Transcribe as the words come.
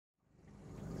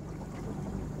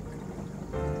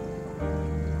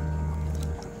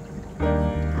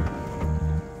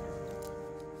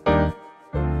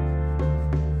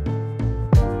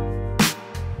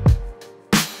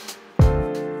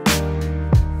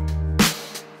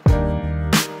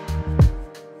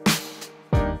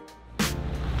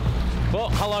Well,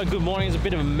 hello, good morning. It's a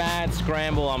bit of a mad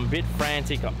scramble. I'm a bit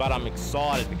frantic, but I'm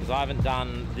excited because I haven't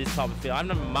done this type of fishing. I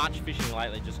haven't done much fishing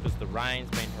lately just because the rain's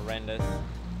been horrendous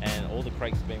and all the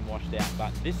creeks have been washed out.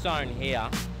 But this zone here,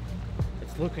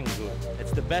 it's looking good. It's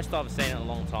the best I've seen in a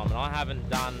long time, and I haven't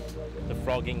done the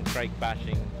frogging, creek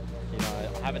bashing. You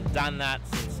know, I haven't done that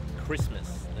since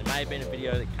Christmas. There may have been a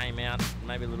video that came out,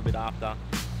 maybe a little bit after.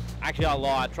 Actually, I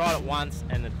lied. I tried it once,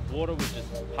 and the water was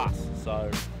just pus. So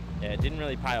yeah, it didn't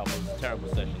really pay off. It was a terrible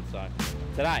session. So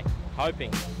today,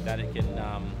 hoping that it can,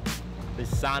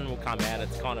 this sun will come out.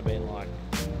 It's kind of been like,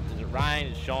 does it rain,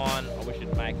 does it shine? I wish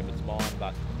it'd make up its mind,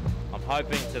 but I'm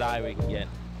hoping today we can get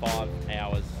 5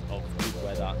 hours of good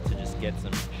weather to just get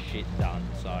some shit done.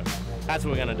 So that's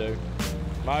what we're gonna do.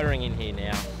 Motoring in here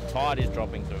now. The tide is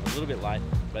dropping, so we're a little bit late,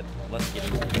 but let's get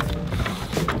into it.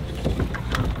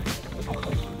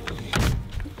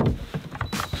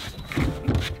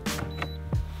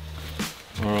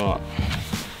 Alright,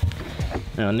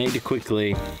 now I need to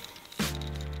quickly,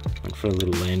 went for a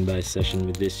little land-based session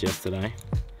with this yesterday.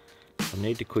 I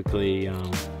need to quickly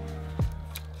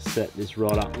set this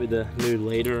rod up with a new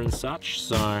leader and such,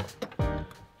 so I'll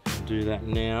do that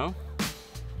now.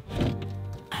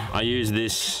 I use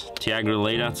this Tiagra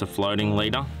leader, it's a floating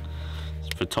leader.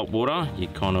 It's for top water, you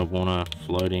kind of want a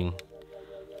floating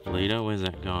leader. Where's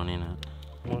that going in at?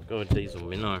 I might go with diesel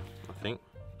minnow, I think.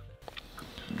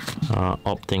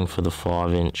 Opting for the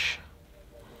 5-inch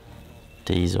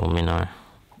diesel minnow.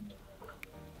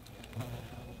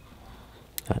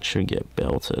 That should get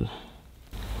belted.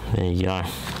 There you go,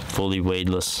 fully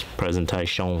weedless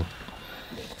presentation.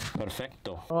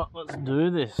 Perfecto. Right, let's do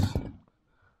this.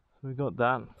 We got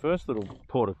that first little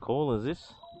port of call. Is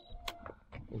this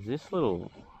little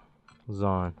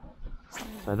zone?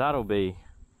 So that'll be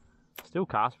still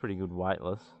cast pretty good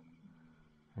weightless,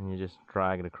 and you just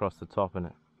drag it across the top and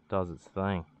it does its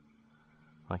thing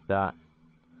like that.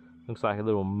 Looks like a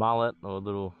little mullet or a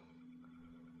little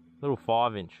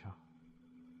 5-inch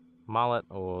mullet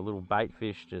or a little bait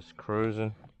fish just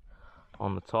cruising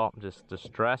on the top, just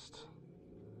distressed.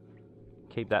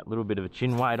 Keep that little bit of a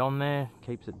chin weight on there,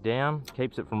 keeps it down,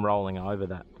 keeps it from rolling over.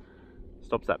 That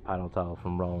stops that paddle tail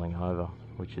from rolling over,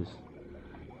 which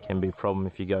can be a problem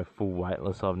if you go full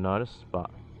weightless, I've noticed.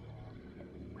 But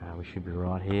we should be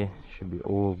right here, should be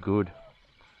all good.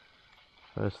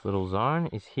 First little zone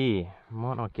is here.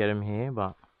 Might not get him here,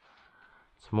 but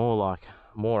it's more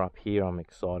up here I'm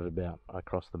excited about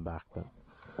across the back, but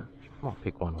might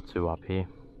pick 1 or 2 up here.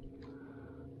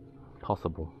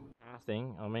 Possible.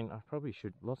 Casting, I mean, I probably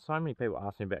should, so many people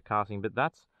ask me about casting, but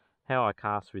that's how I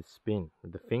cast with spin,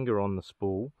 with the finger on the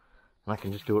spool, and I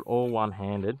can just do it all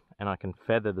one-handed, and I can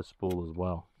feather the spool as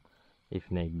well,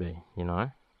 if need be, you know.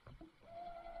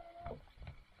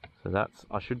 So that's,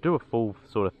 I should do a full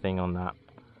sort of thing on that,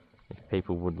 if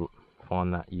people would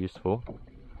find that useful.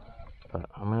 But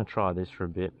I'm going to try this for a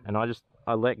bit, and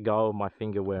I let go of my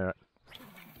finger where it,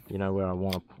 you know, where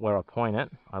I point it,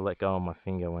 I let go of my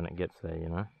finger when it gets there, you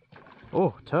know.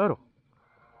 Oh, turtle.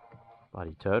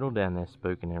 Bloody turtle down there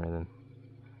spooking everything.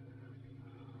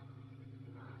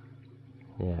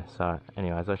 Yeah, so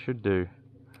anyways, I should do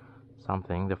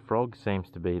something. The frog seems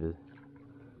to be the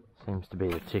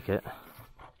ticket.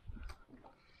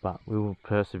 But we will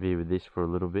persevere with this for a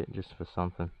little bit, just for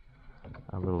something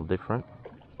a little different.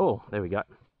 Oh, there we go.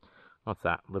 What's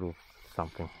that? Little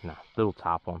something. No, little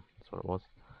tarpon. That's what it was.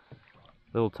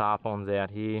 Little tarpons out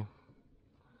here,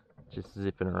 just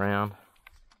zipping around.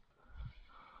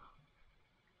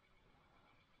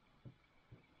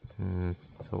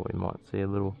 Thought we might see a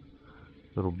little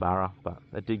barra, but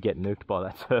it did get nuked by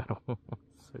that turtle.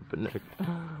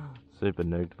 Super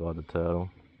nuked by the turtle.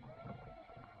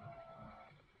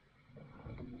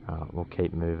 We'll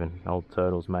keep moving. Old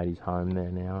turtle's made his home there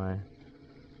now,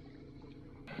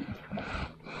 eh?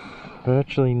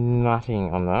 Virtually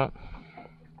nothing on that.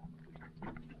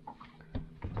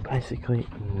 Basically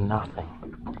nothing.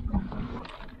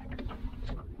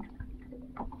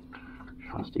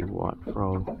 Trusty white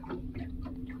frog.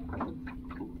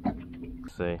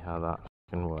 See how that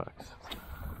fucking works.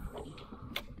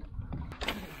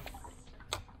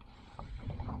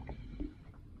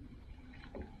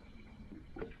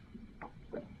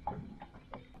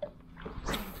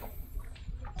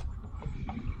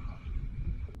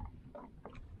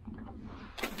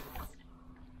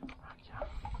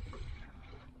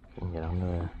 Get under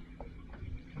there.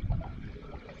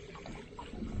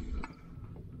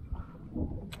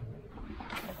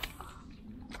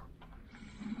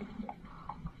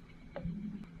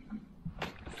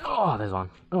 Oh, there's one.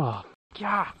 Oh,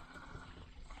 God.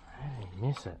 How did he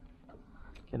miss it?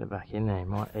 Get it back in there. He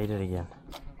might eat it again.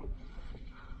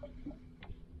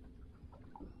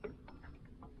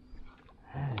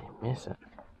 miss it.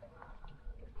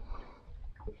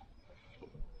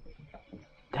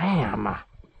 Damn!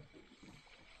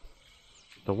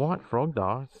 The white frog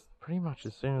though, it's pretty much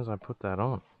as soon as I put that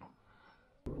on.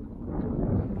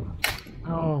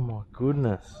 Oh my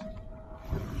goodness.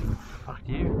 Fuck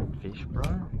you, fish, bro.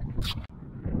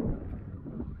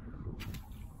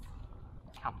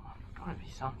 Come on, gotta be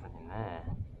something in there.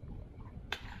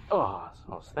 Oh, that's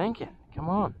what I was thinking. Come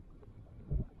on.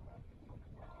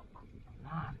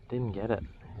 No, didn't get it.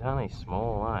 He's only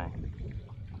small, eh?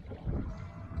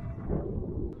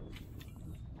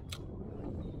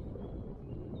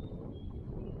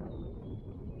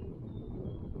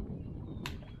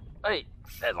 Hey,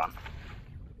 there's one.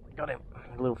 Got him,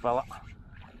 little fella.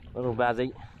 Little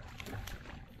bazzy.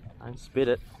 Don't spit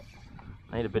it.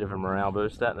 Need a bit of a morale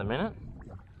boost at the minute.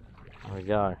 There we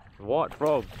go. White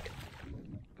frog.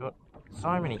 Got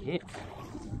so many hits.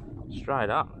 Straight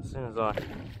up, as soon as I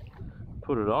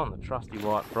put it on, the trusty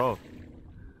white frog.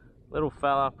 Little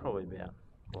fella, probably about,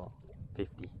 what,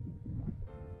 50.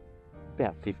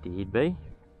 About 50 he'd be.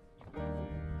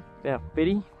 About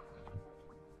 50.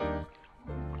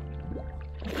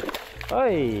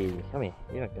 Hey, come here,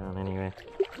 you're not going anywhere.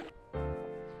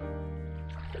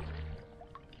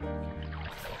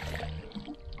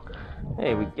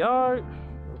 There we go,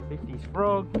 50s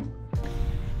frog.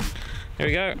 There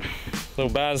we go,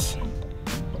 little buzz,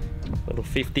 little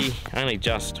 50, only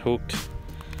just hooked.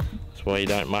 That's why you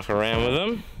don't muck around with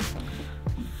them.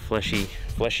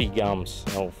 Fleshy gums,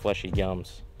 old fleshy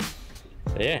gums.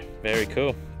 So yeah, very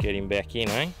cool. Get him back in,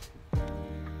 eh?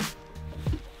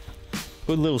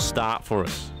 Good little start for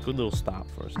us. Good little start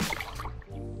for us.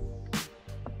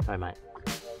 Hey mate.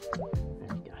 There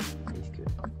you go. He's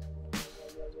good.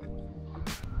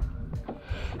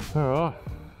 Alright.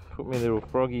 Put my little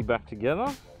froggy back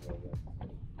together.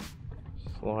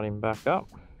 Slide him back up.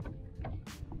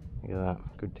 Look at that.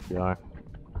 Good to go.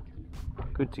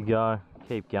 Good to go.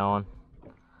 Keep going.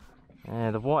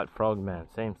 Yeah, the white frog, man,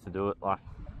 seems to do it like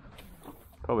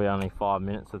probably only 5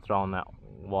 minutes of throwing that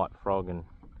white frog and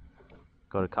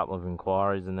got a couple of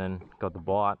inquiries and then got the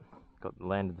bite,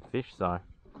 landed the fish. So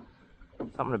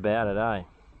something about it, eh?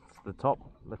 It's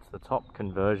the top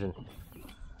conversion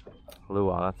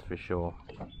lure, that's for sure.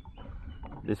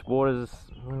 This water's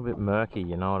a little bit murky,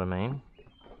 you know what I mean?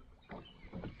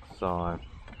 So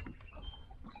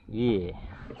yeah,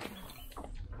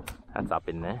 that's up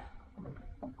in there.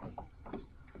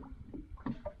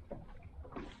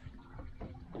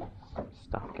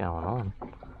 Stuff going on.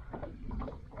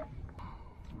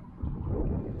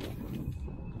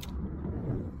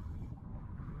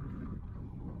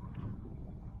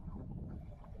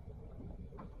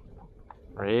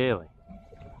 Really?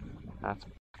 That's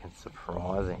fucking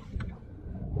surprising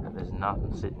that there's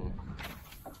nothing sitting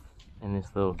in this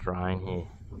little drain here.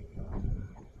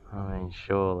 I mean,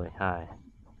 surely, hey?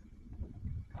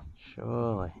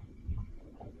 Surely,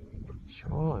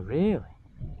 really?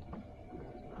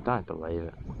 I don't believe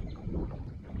it.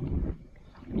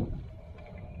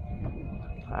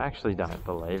 I actually don't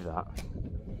believe that.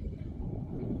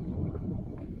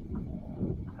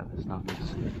 That there's nothing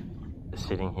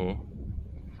sitting here.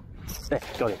 There,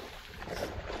 got him.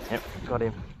 Yep, got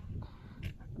him.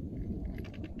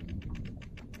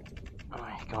 Oh,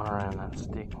 he's gone around that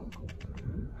stick.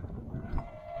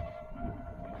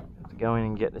 Have to go in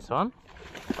and get this one.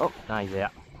 Oh, no, he's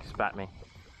out. He spat me.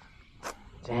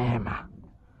 Damn.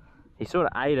 He sort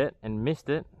of ate it and missed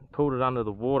it, pulled it under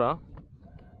the water.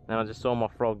 Then I just saw my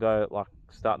frog go, like,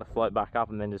 start to float back up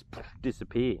and then just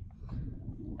disappear.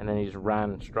 And then he just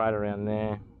ran straight around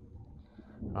there.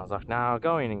 I was like, no, I'll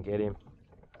go in and get him.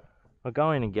 I'll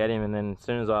go in and get him, and then as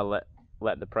soon as I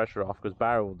let the pressure off, because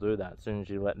Barry will do that, as soon as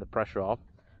you let the pressure off,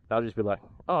 they'll just be like,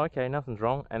 oh, okay, nothing's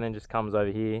wrong, and then just comes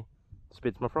over here,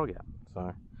 spits my frog out.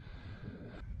 So,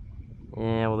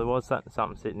 yeah, well, there was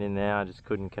something sitting in there, I just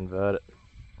couldn't convert it.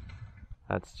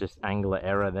 That's just angular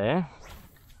error there.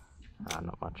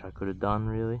 Not much I could have done,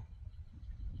 really.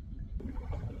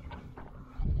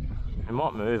 It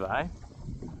might move, eh?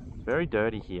 It's very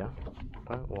dirty here.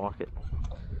 Don't like it.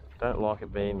 Don't like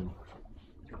it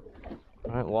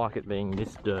being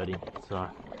this dirty. So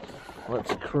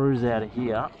let's cruise out of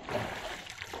here.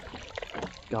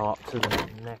 Go up to the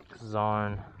next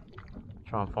zone.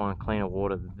 Try and find cleaner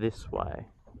water this way.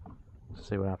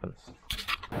 See what happens.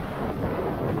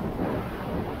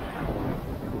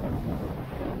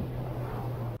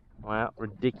 Well,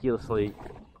 ridiculously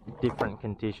different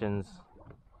conditions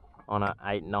on an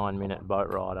 8-9 minute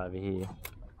boat ride over here.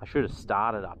 I should have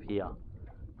started up here.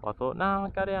 I thought, no, I'll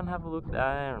go down and have a look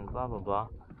there and blah blah blah.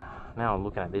 Now I'm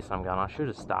looking at this, I'm going, I should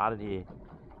have started here,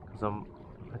 because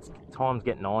time's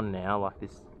getting on now, like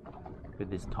this, with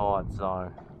this tide,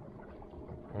 so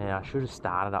yeah, I should have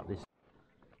started up this.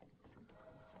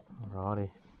 Alrighty,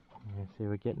 yeah, see,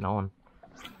 we're getting on.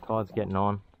 Tide's getting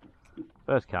on.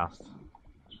 First cast.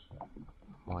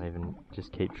 Might even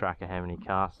just keep track of how many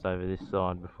casts over this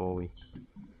side before we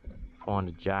find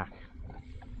a jack.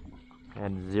 I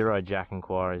had 0 jack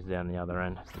inquiries down the other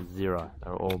end. 0.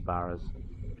 They're all barras.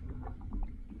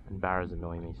 And barras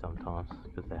annoy me sometimes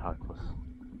because they're hopeless.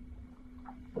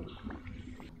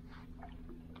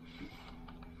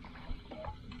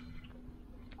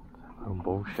 Little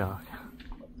bull shark.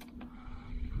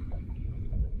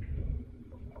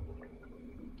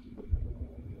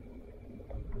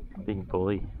 Big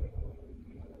bully.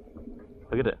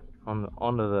 Look at it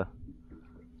onto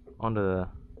the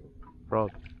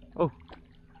frog. Oh,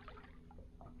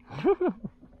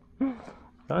 come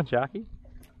on, Sharky.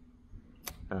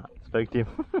 Ah, spooked him.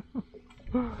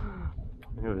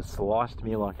 He would have sliced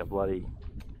me like a bloody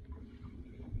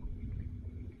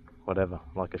whatever,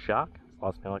 like a shark.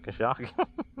 Sliced me like a shark.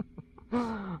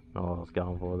 Not what I was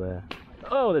going for there.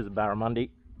 Oh, there's a barramundi.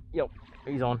 Yep,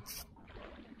 he's on.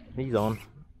 He's on.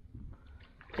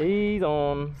 He's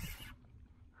on.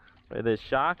 Where there's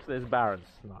sharks, there's barras.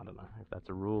 I don't know if that's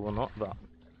a rule or not, but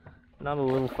another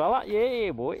little fella.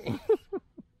 Yeah, boy.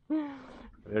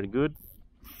 Very good.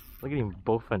 Look at him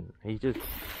buffing. He's just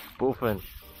buffing.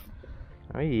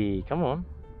 Hey, come on.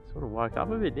 Sort of woke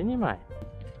up a bit, didn't you, mate?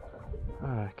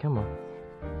 Alright, come on.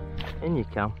 In you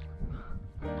come.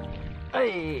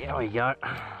 Hey, there we go.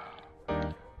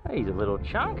 He's a little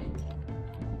chunk.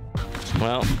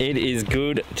 Well, it is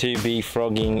good to be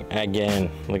frogging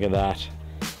again. Look at that.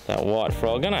 That white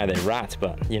frog. I know they're rats,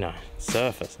 but you know,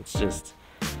 surface, it's just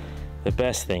the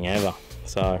best thing ever.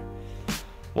 So,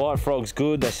 white frog's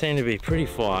good. They seem to be pretty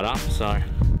fired up. So,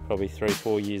 probably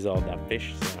 3-4 years old, that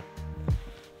fish. So,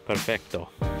 perfecto.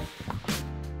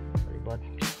 Pretty bud.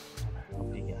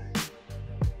 Off you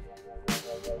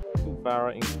go.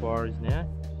 Barra inquiries now.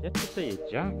 Yet to see a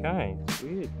jack, eh? It's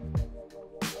weird.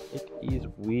 It is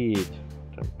weird.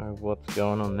 Don't know what's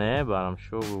going on there, but I'm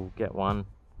sure we'll get one.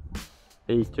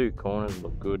 These two corners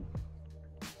look good.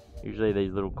 Usually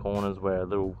these little corners where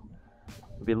it'll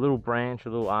be a little branch, a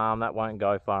little arm, that won't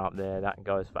go far up there. That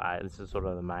goes for 8. This is sort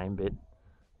of the main bit.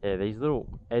 Yeah, these little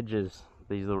edges,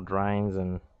 these little drains,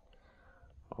 and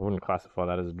I wouldn't classify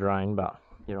that as a drain, but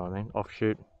you know what I mean,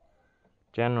 offshoot.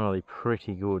 Generally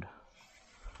pretty good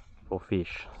for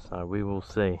fish, so we will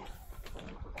see.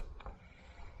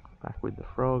 Back with the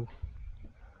frog.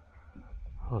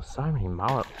 Oh, so many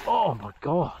mullet. Oh my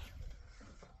god.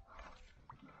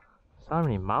 So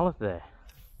many mullet there.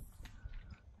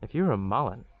 If you were a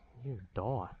mullet, you'd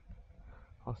die.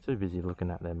 I was too busy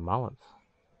looking at their mullets.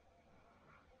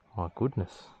 My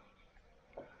goodness.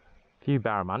 A few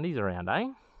barramundis around,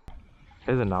 eh?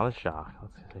 There's another shark.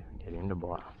 Let's see if we can get him to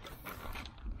bite.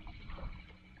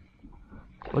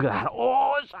 Look at that.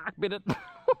 Oh, a shark bit it.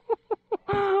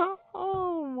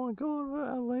 Oh my god, what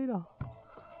a leader.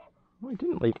 Well, he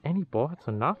didn't leave any bites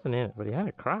or nothing in it, but he had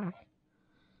a crack.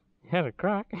 He had a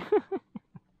crack.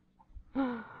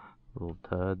 Little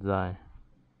turds, eh?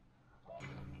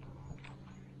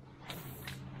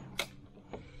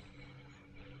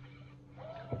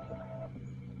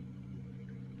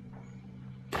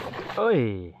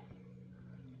 Oi!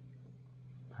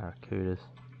 Barracudas.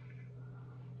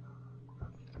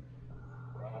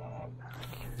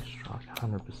 Barracuda strike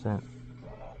 100%.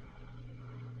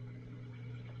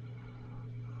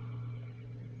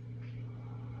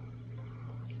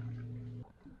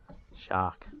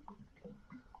 Shark.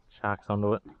 Shark's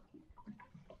onto it.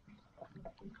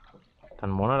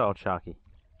 Doesn't want it, old sharky.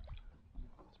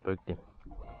 Spooked him.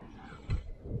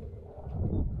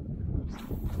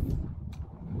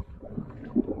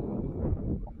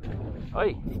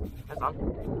 Oi! That's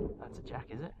on. That's a jack,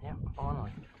 is it? Yep,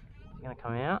 finally. He's gonna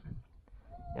come out.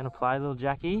 You gonna play, little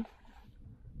Jackie?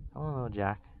 Come on, little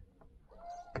Jack.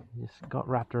 He just got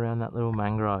wrapped around that little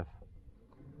mangrove.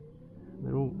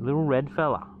 Little red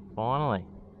fella. Finally.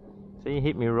 See, he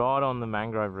hit me right on the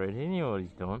mangrove root. He knew what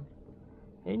he's doing.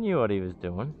 He knew what he was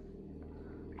doing.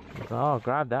 So I'll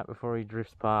grab that before he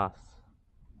drifts past.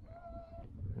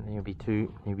 And he'll be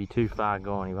too far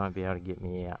gone. He won't be able to get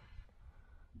me out.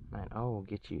 Man, I will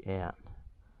get you out.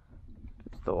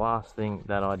 It's the last thing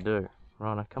that I do.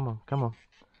 Right, come on, come on.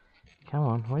 Come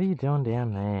on, what are you doing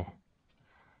down there?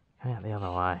 Come out the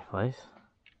other way, please.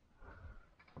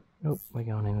 Oh, we're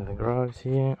going into the groves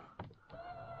here.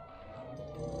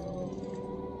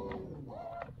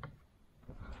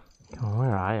 Come on,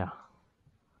 where are you?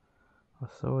 I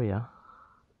saw you.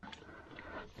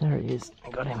 There he is. I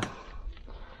got him.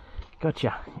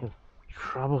 Gotcha. You're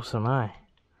troublesome, eh?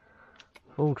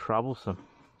 Full troublesome.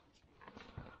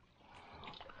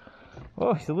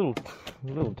 Oh, he's a little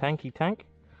tanky tank.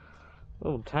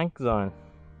 Little tank zone.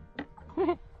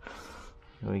 There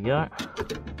we go.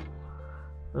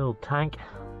 Little tank.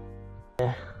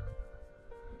 Yeah.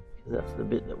 That's the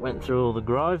bit that went through all the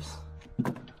groves.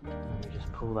 Let me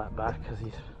just pull that back because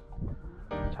he's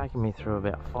taking me through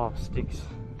about 5 sticks.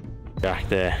 Back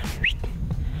there.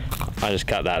 I just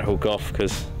cut that hook off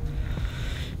because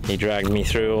he dragged me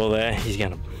through all there.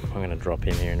 I'm gonna drop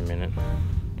him here in a minute.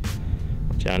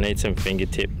 I need some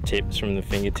fingertip tips from the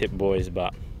fingertip boys,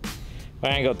 but we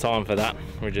ain't got time for that.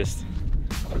 We'll just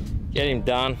get him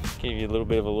done, give you a little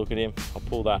bit of a look at him. I'll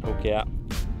pull that hook out.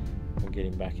 We'll get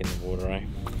him back in the water, eh?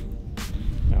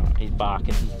 Alright, he's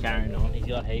barking, he's carrying on. He's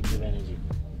got heaps of energy.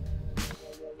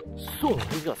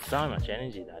 He's got so much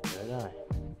energy, that dude, eh?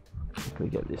 If we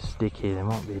get this stick here, there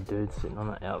might be a dude sitting on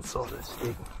the outside of the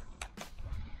stick.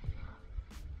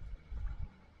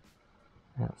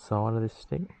 Outside of this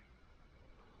stick.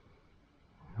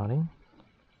 Nothing.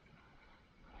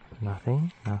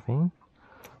 Nothing, nothing.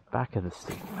 Back of the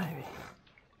stick, maybe.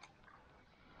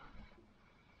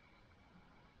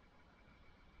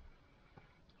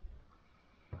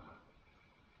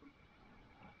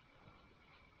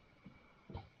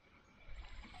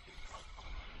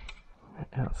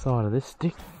 Outside of this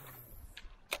stick.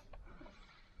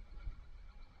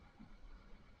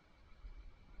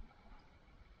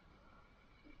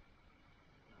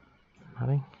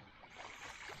 Nothing.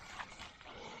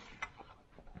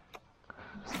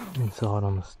 Inside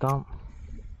on the stump.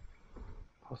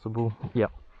 Possible.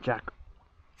 Yep, jack.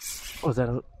 Was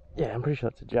that yeah, I'm pretty sure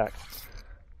it's a jack.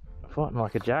 Fighting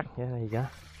like a jack. Yeah, there you go.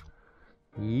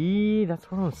 Yeah,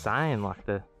 that's what I'm saying. Like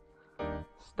the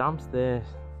stumps there.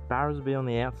 Barras will be on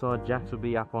the outside, jacks will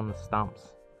be up on the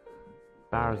stumps.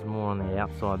 Barras more on the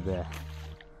outside there.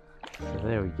 So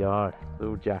there we go.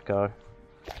 Little jacko.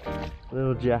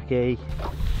 Little Jackie.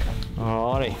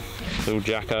 Alrighty. Little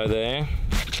jacko there.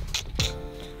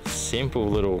 Simple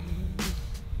little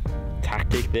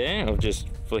tactic there of just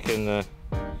flicking the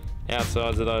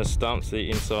outsides of those stumps, the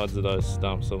insides of those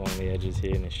stumps along the edges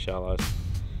here in this shallows.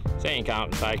 So you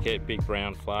can't take it, big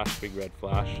brown flash, big red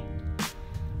flash.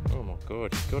 Oh my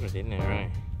god, you've got it in there, eh?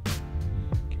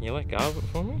 Can you let go of it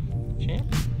for me, champ?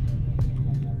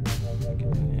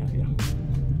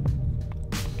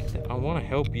 I want to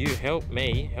help you, help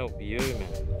me, help you,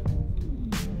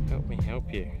 man. Help me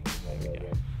help you. There we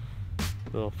go.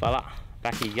 Little fella,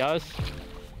 back he goes.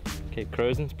 Keep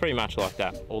cruising. It's pretty much like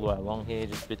that all the way along here,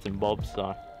 just bits and bobs.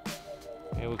 So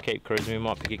yeah, we'll keep cruising. We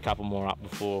might pick a couple more up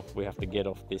before we have to get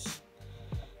off this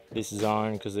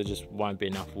zone because there just won't be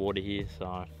enough water here.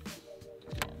 So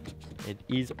it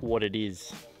is what it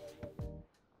is.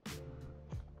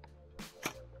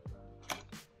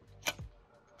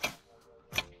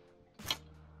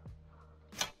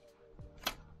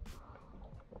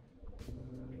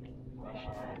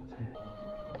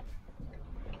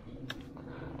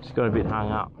 Just got a bit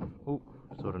hung up. Ooh,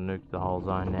 sort of nuked the whole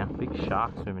zone now. Big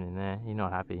shark swimming in there. You're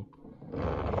not happy.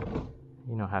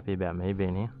 You're not happy about me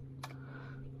being here.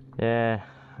 Yeah,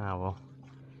 oh well.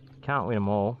 Can't win them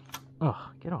all.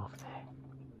 Oh, get off there.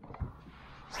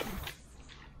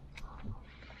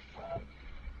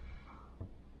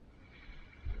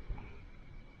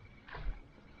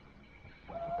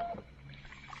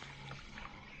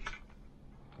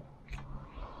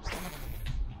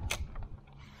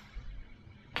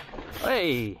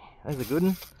 Hey, that's a good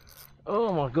one.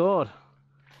 Oh my god,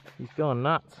 he's gone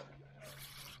nuts.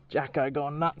 Jacko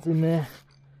gone nuts in there.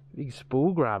 Big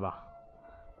spool grabber.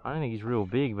 I don't think he's real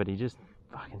big, but he just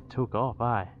fucking took off, eh?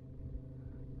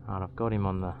 Alright, I've got him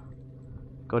on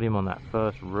that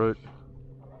first root.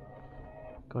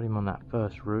 Got him on that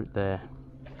first root there.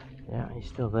 Yeah, he's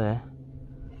still there.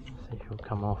 Let's see if he'll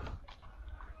come off.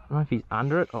 I don't know if he's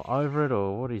under it or over it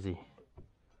or what is he?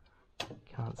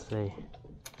 Can't see.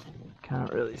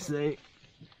 Can't really see.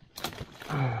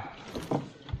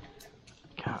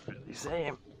 Can't really see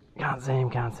him. Can't see him,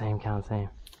 can't see him, can't see him.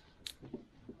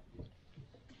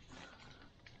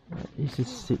 He's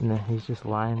just sitting there, he's just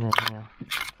lying there now.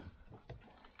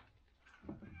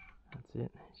 That's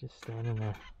it, he's just standing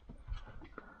there.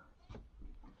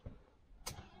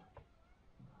 Is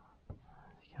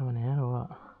he coming out or what?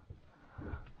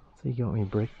 What's he got me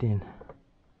bricked in?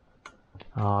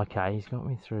 Oh, okay, he's got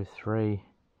me through 3.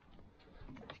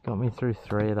 Got me through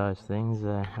 3 of those things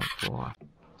there. That's why.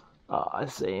 Oh, I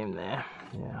see him there.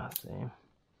 Yeah, I see him.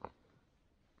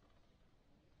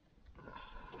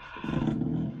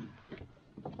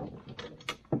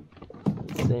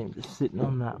 See him just sitting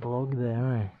on that log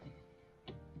there, eh?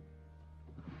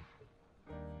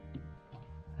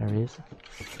 he is.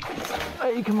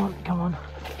 Hey, come on, come on.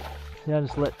 See, I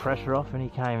just let pressure off and he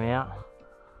came out.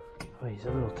 Oh, he's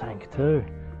a little tank too.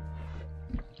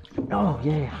 Oh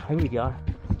yeah, here we go.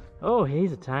 Oh,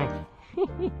 he's a tank.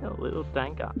 A little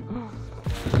tanker.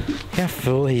 Look how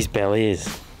full his belly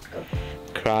is.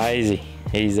 Crazy.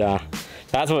 He's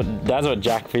that's what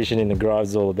jack fishing in the groves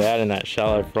is all about, and that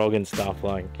shallow frog and stuff.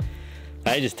 Like,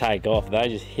 they just take off. They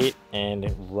just hit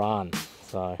and run.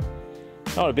 So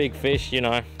not a big fish, you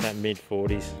know, that mid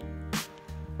 40s.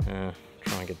 Try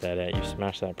and get that out. You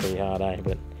smashed that pretty hard, eh?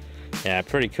 But yeah,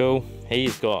 pretty cool.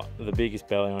 He's got the biggest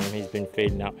belly on him. He's been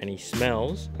feeding up and he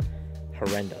smells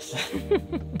horrendous.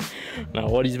 Know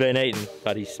what he's been eating,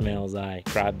 but he smells,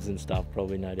 crabs and stuff,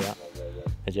 probably, no doubt.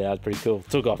 But yeah, that's pretty cool.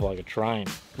 Took off like a train.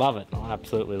 Love it. I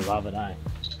absolutely love it, eh?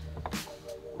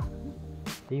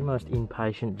 The most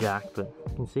impatient jack, but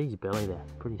you can see his belly there.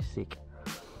 Pretty sick.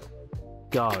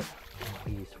 Go.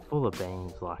 He's full of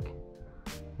beans, like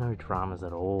no dramas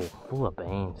at all. Full of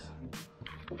beans.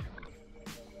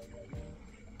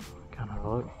 Can't have a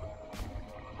look.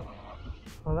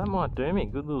 Well, that might do me.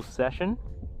 Good little session.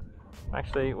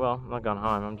 Actually, well, I'm not going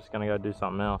home. I'm just going to go do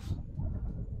something else.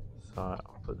 So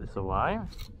I'll put this away.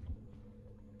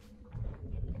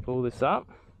 Pull this up.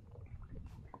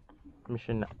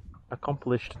 Mission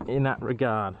accomplished in that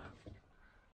regard.